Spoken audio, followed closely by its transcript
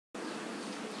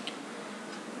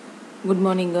Good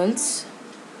morning, girls.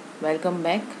 Welcome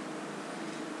back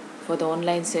for the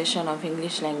online session of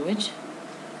English language.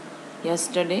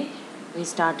 Yesterday, we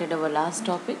started our last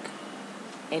topic,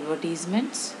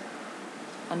 advertisements,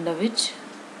 under which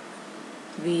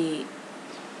we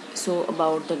saw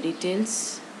about the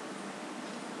details,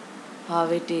 how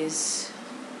it is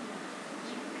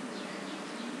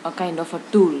a kind of a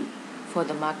tool for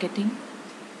the marketing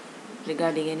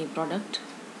regarding any product.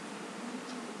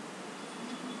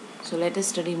 So, let us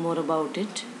study more about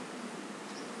it.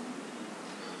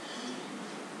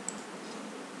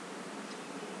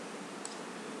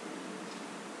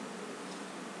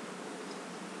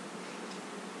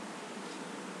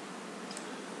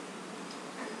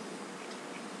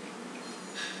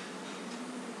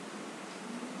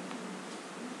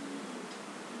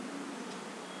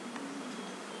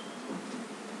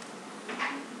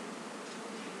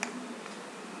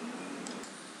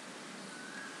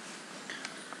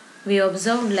 We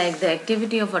observed like the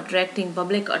activity of attracting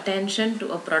public attention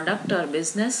to a product or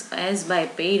business as by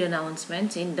paid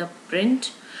announcements in the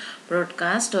print,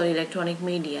 broadcast or electronic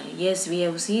media. Yes, we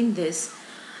have seen this,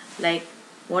 like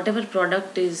whatever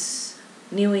product is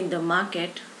new in the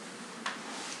market,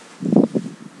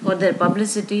 for their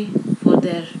publicity, for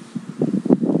their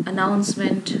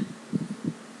announcement,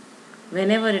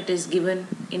 whenever it is given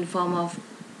in form of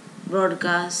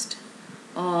broadcast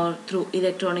or through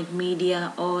electronic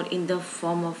media or in the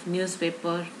form of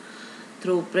newspaper,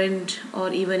 through print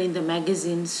or even in the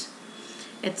magazines,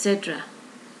 etc.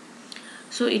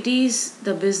 So it is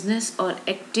the business or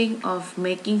acting of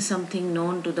making something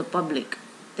known to the public.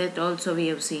 That also we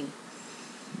have seen.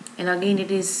 And again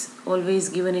it is always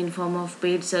given in form of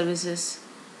paid services.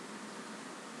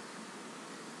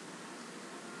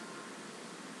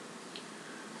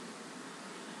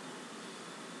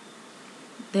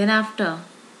 Then after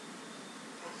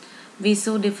we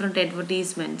saw different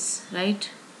advertisements, right?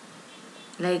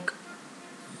 Like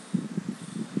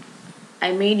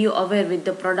I made you aware with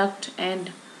the product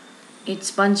and its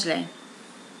punchline.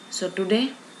 So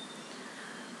today,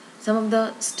 some of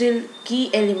the still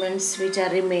key elements which are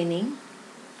remaining,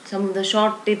 some of the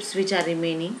short tips which are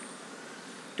remaining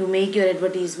to make your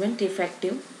advertisement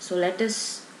effective. So let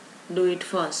us do it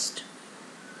first.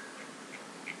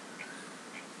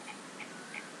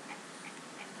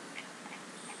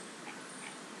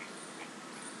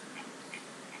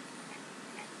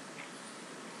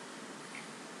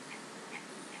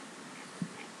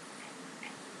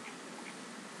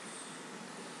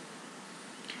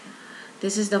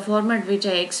 This is the format which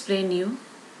I explained you,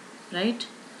 right?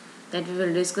 That we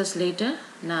will discuss later.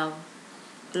 Now,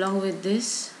 along with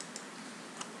this,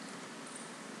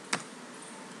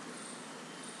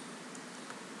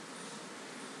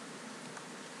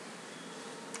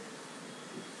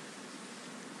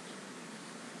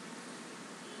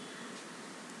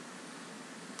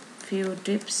 few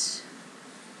tips.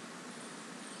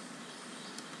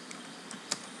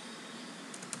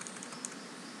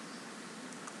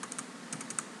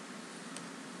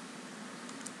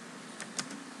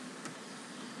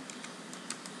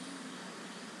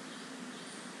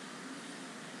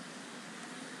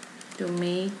 To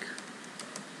make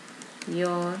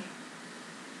your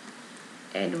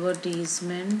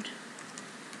advertisement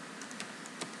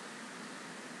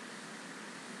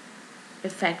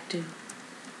effective.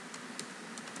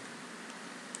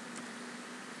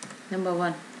 Number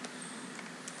one,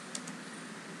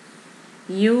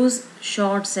 use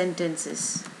short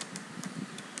sentences.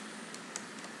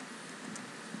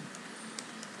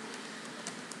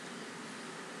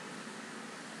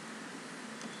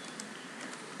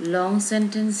 Long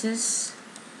sentences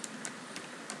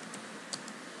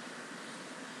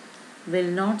will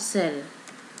not sell.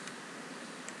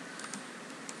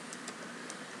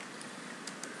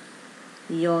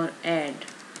 Your ad.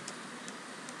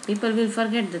 People will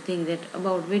forget the thing that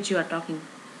about which you are talking.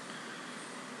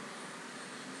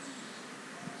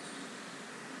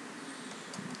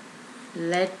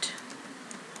 Let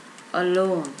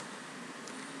alone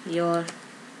your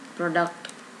product.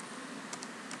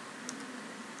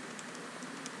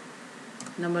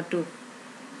 Number two,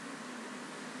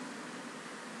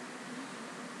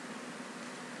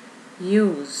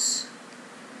 use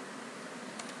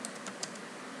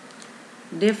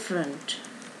different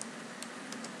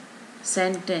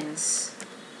sentence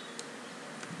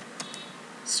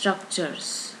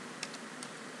structures.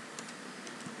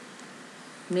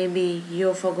 Maybe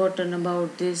you've forgotten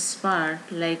about this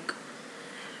part, like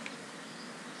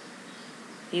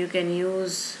you can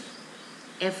use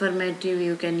affirmative,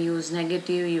 you can use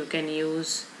negative, you can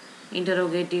use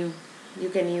interrogative, you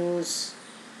can use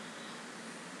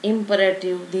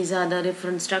imperative. These are the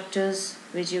different structures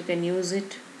which you can use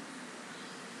it.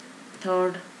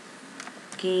 Third,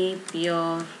 keep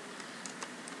your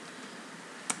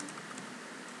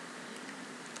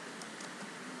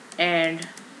ad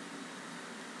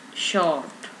short.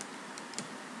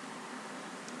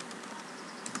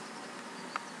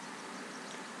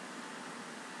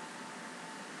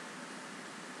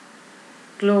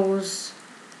 Close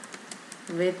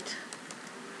with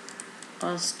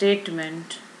a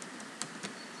statement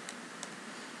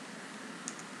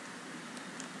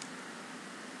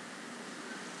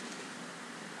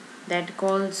that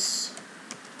calls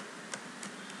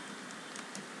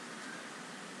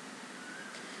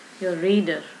your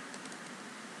reader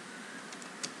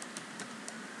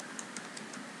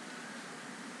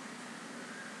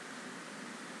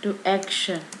to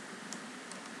action.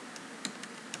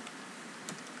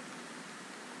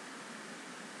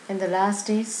 And the last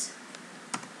is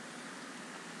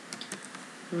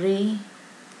reread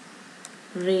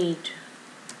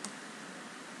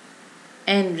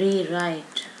and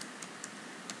rewrite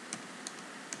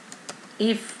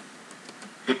if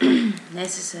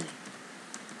necessary.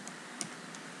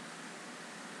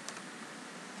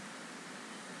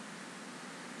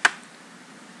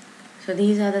 So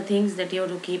these are the things that you have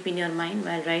to keep in your mind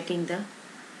while writing the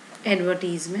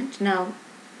advertisement. Now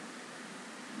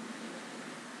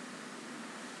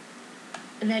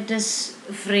let us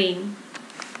frame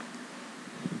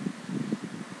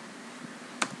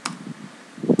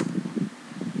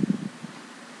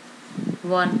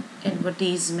one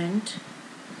advertisement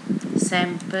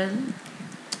sample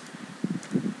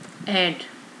ad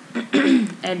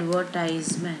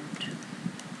advertisement.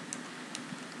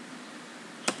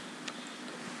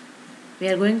 We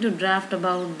are going to draft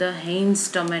about the Heinz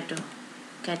tomato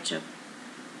ketchup.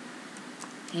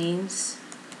 Heinz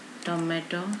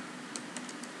tomato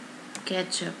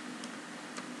ketchup.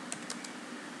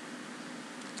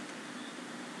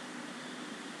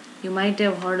 You might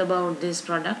have heard about this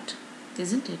product,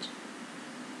 isn't it?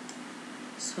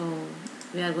 So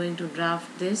we are going to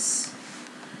draft this.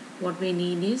 What we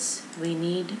need is, we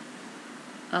need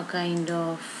a kind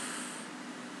of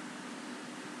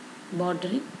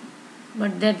bordering,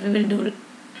 but that we will do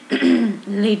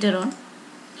later on.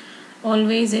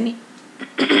 Always any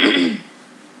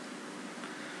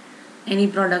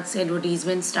product's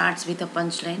advertisement starts with a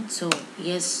punchline. So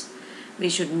yes, we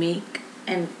should make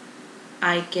an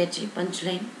eye-catchy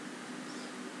punchline.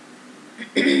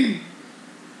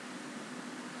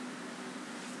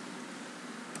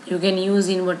 You can use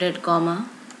inverted comma.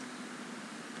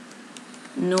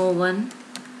 No one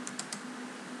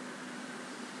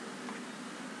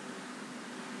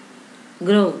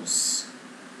grows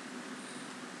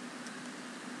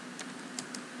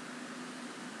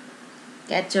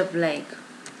ketchup like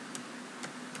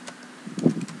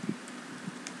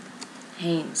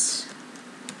Heinz.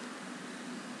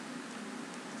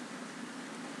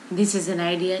 This is an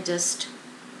idea just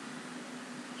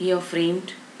here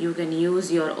framed. You can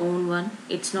use your own one.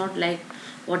 It's not like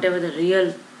whatever the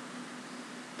real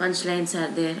punchlines are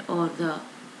there or the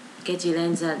catchy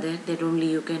lines are there, that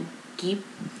only you can keep.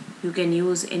 You can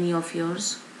use any of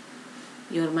yours.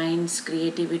 Your mind's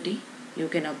creativity you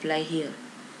can apply here.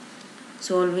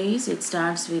 So always it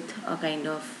starts with a kind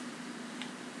of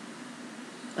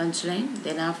punchline,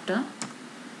 then after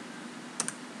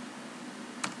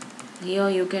here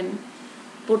you can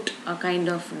put a kind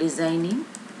of designing.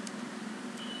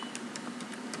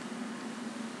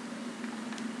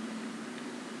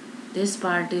 This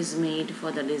part is made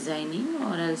for the designing,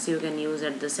 or else you can use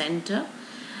at the center,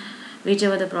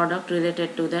 whichever the product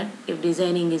related to that. If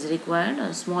designing is required,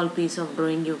 a small piece of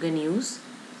drawing you can use.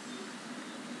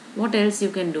 What else you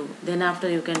can do? Then after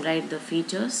you can write the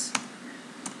features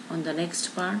on the next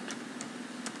part.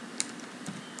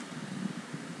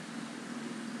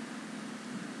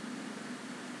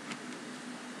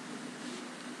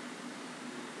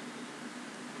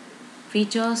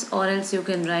 Features, or else you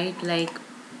can write like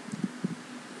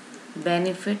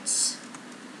benefits,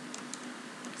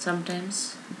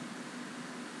 sometimes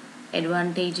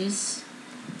advantages,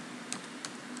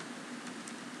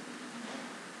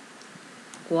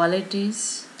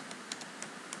 qualities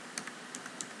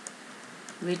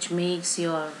which makes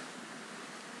your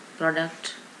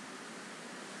product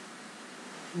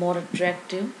more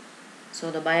attractive so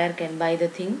the buyer can buy the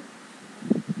thing.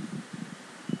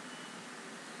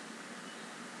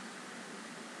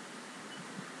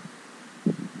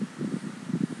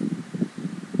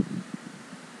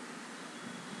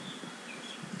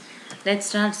 Let's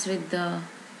start with the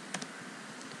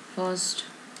first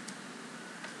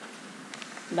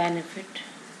benefit.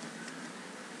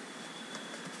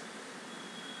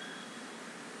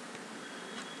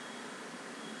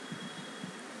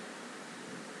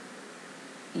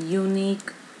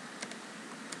 unique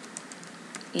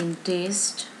in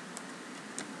taste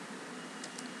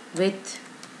with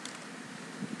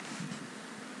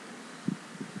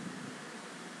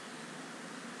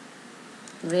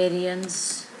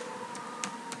variance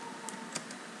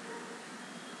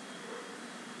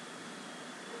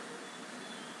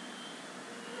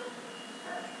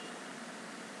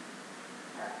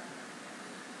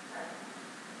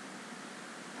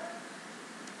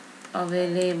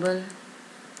available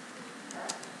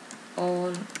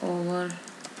all over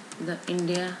the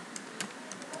India.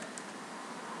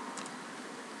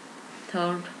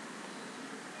 Third,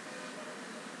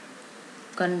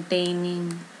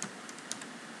 containing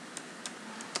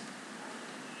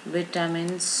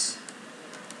vitamins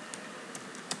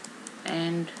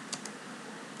and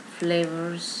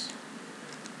flavors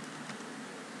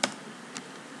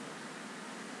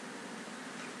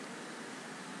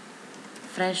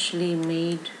freshly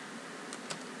made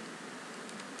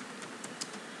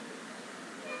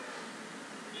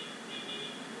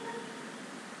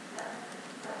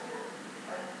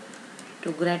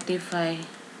to gratify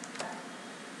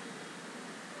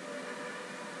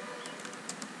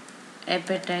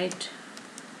appetite.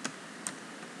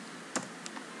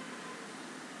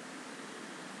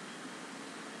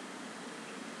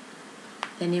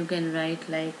 Then you can write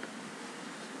like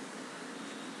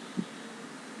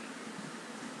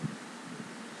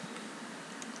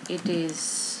it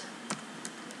is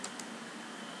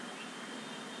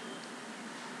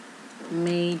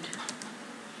made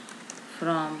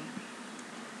from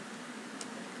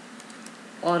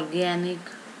organic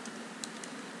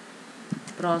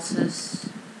process,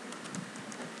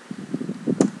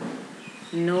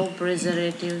 no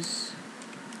preservatives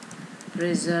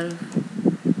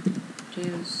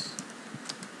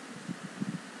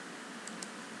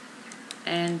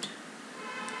and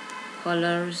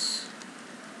colors.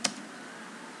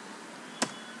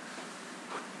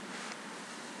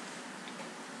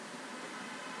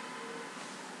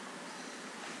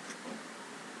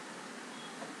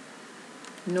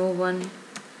 No one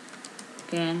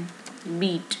can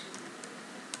beat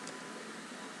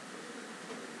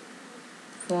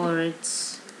for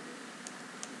its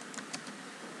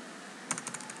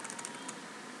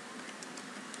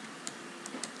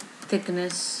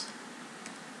thickness,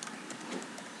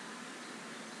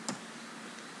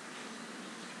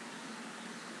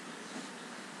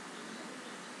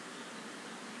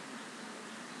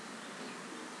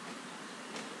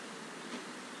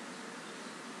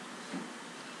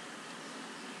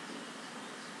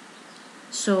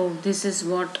 so this is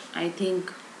what I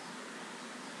think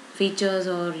features,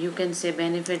 or you can say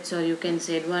benefits, or you can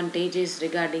say advantages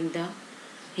regarding the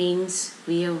hints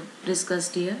we have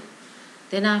discussed here.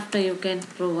 Then after you can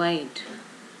provide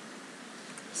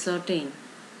certain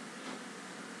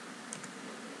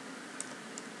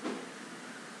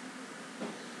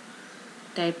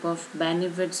type of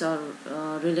benefits or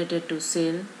related to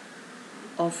sale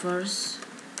offers,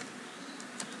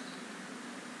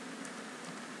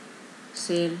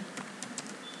 sale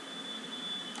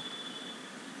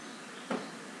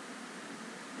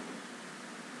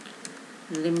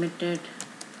limited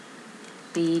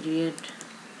period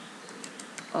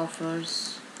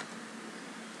offers,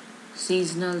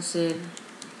 seasonal sale,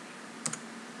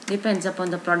 depends upon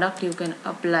the product you can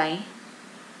apply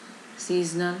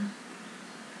seasonal,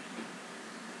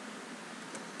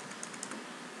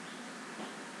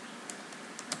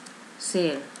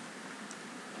 sale.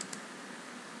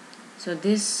 So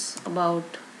this about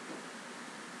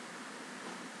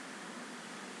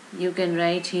you can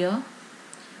write here.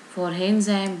 For hence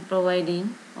I am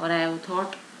providing, or I have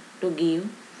thought to give,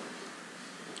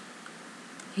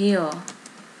 here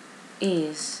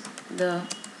is the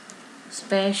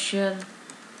special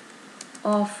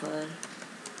offer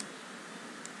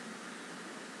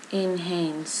in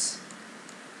hence,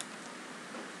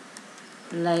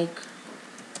 like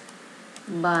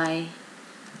buy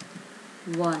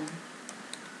one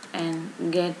and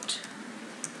get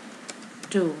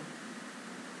two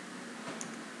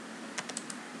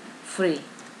free.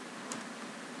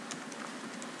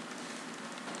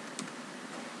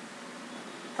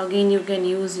 Again, you can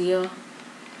use here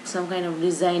some kind of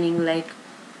designing, like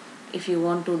if you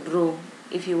want to draw,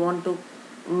 if you want to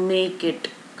make it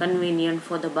convenient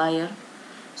for the buyer,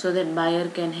 so that buyer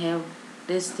can have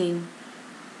this thing,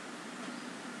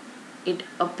 it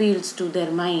appeals to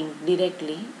their mind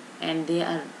directly and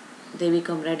they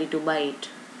become ready to buy it.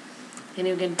 Then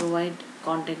you can provide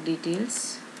contact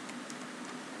details.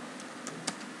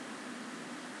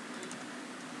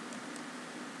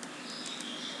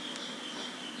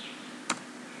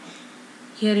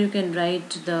 Here you can write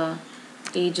the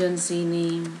agency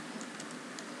name,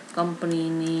 company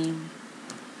name,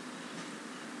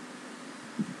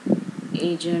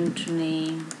 agent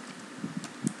name,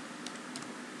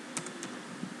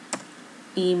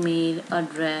 email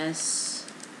address,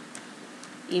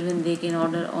 even they can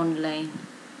order online.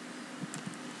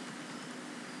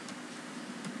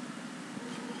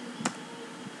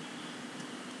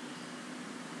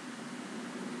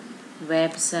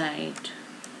 Website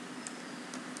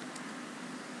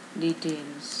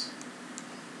details,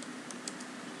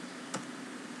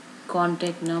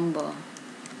 contact number.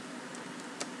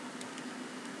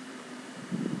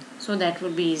 So that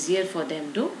would be easier for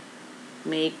them to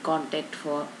make contact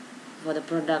for the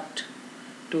product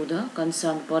to the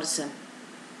concerned person.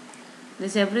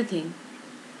 This everything.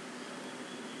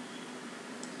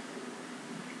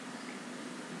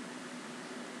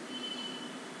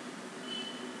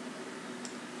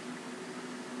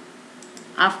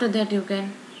 After that you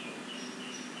can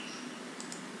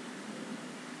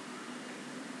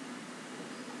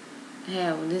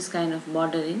have this kind of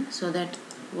bordering, so that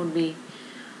would be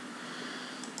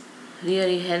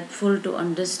really helpful to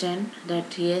understand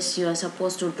that yes, you are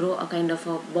supposed to draw a kind of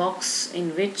a box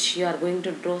in which you are going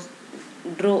to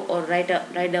draw or write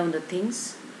down the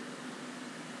things.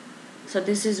 So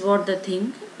this is what the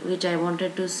thing which I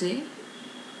wanted to say.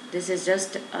 This is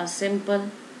just a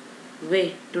simple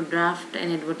way to draft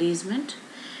an advertisement.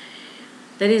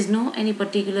 There is no any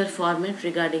particular format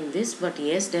regarding this, but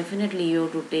yes, definitely you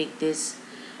have to take this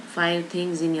 5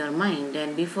 things in your mind,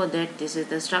 and before that this is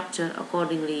the structure.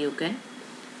 Accordingly you can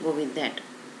go with that.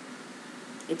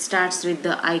 It starts with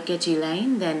the eye-catchy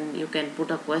line, then you can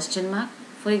put a question mark.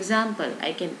 For example,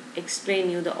 I can explain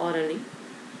you the orally,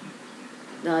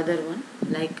 the other one,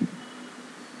 like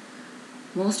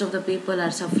most of the people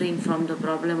are suffering from the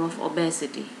problem of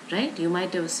obesity, right? You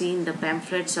might have seen the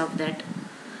pamphlets of that,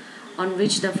 on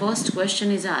which the first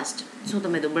question is asked, શું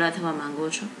તમે દુબળા થવા માંગો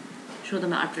છો? શું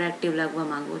તમે attractive લાગવા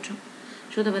માંગો છો?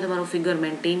 શું તમે તમારું ફિગર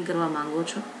મેન્ટેન કરવા માંગો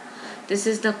છો? This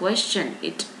is the question.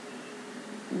 It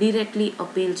directly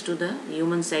appeals to the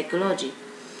human psychology,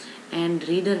 and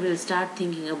reader will start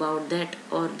thinking about that,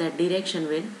 or that direction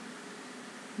will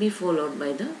be followed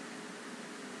by the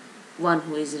one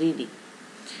who is reading.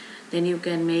 Then you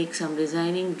can make some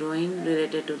designing drawing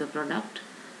related to the product,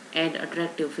 add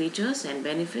attractive features and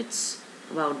benefits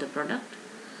about the product.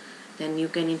 Then you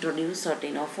can introduce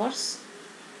certain offers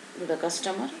to the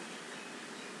customer,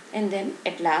 and then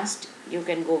at last you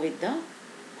can go with the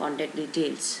contact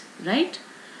details, right?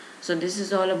 So this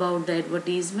is all about the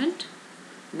advertisement.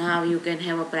 Now you can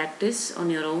have a practice on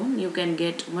your own. You can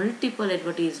get multiple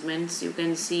advertisements you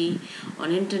can see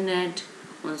on internet,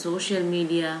 on social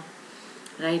media,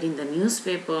 right, in the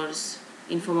newspapers,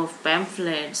 in form of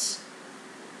pamphlets,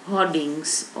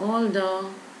 hoardings. All the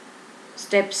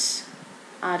steps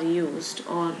are used,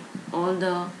 or all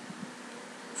the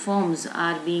forms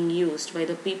are being used by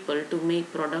the people to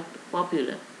make product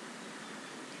popular.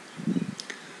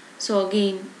 So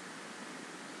again,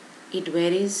 it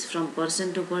varies from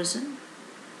person to person,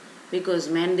 because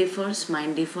man differs,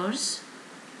 mind differs.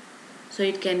 So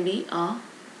it can be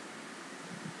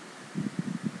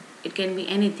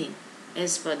anything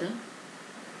as per the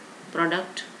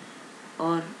product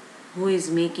or who is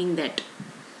making that.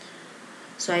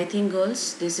 So I think,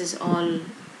 girls, this is all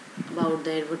about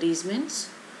the advertisements.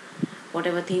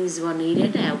 Whatever things were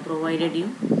needed, I have provided you.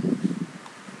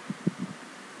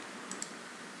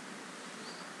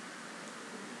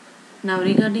 Now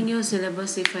regarding your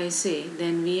syllabus, if I say,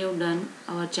 then we have done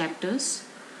our chapters.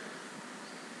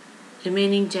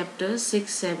 Remaining chapters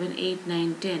 6, 7, 8,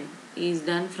 9, 10 is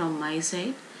done from my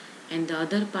side, and the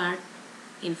other part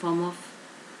in form of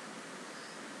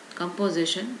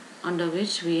composition, under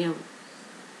which we have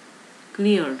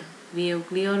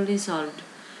clearly solved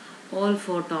all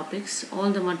 4 topics.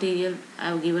 All the material I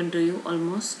have given to you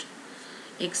almost,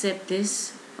 except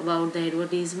this about the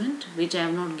advertisement, which I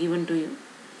have not given to you,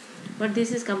 but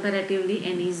this is comparatively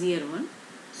an easier one,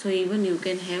 so even you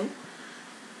can have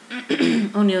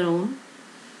on your own.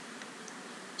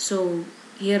 So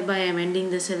hereby I am ending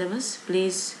the syllabus.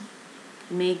 Please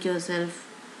make yourself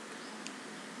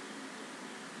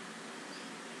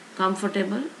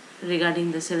comfortable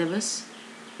regarding the syllabus.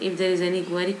 If there is any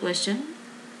query, question,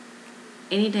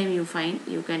 anytime you find,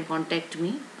 you can contact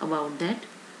me about that.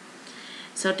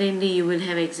 Certainly you will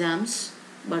have exams,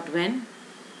 but when,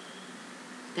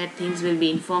 that things will be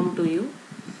informed to you,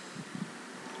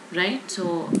 right?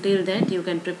 So till that you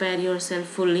can prepare yourself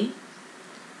fully.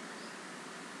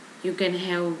 You can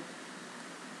have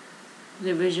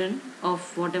revision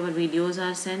of whatever videos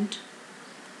are sent,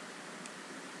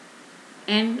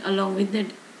 and along with that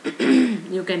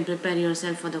You can prepare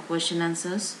yourself for the question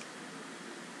answers.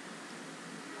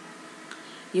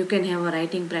 You can have a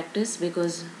writing practice,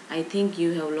 because I think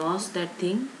you have lost that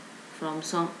thing from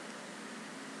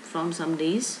some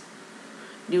days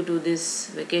due to this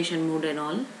vacation mood and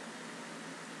all.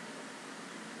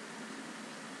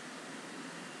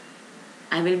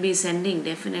 I will be sending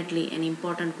definitely an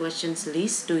important questions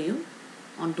list to you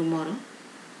on tomorrow.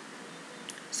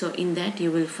 So in that you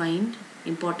will find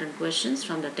important questions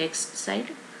from the text side,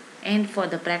 and for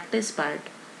the practice part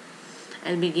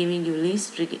I'll be giving you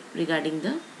list regarding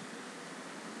the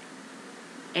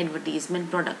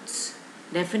advertisement products.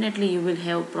 Definitely you will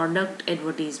have product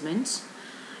advertisements.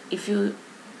 If you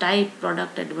type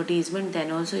product advertisement, then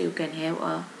also you can have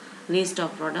a list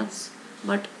of products,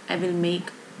 but I will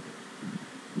make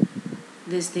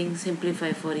this thing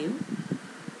simplify for you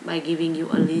by giving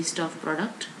you a list of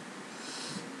product.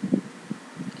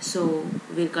 So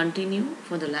we'll continue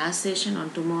for the last session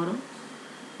on tomorrow,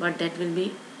 but that will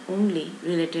be only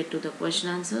related to the question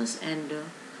answers and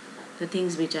the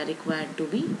things which are required to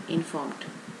be informed.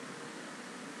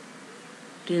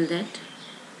 Till that,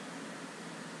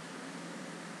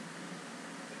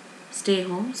 stay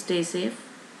home, stay safe.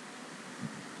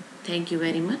 Thank you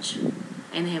very much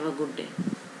and have a good day.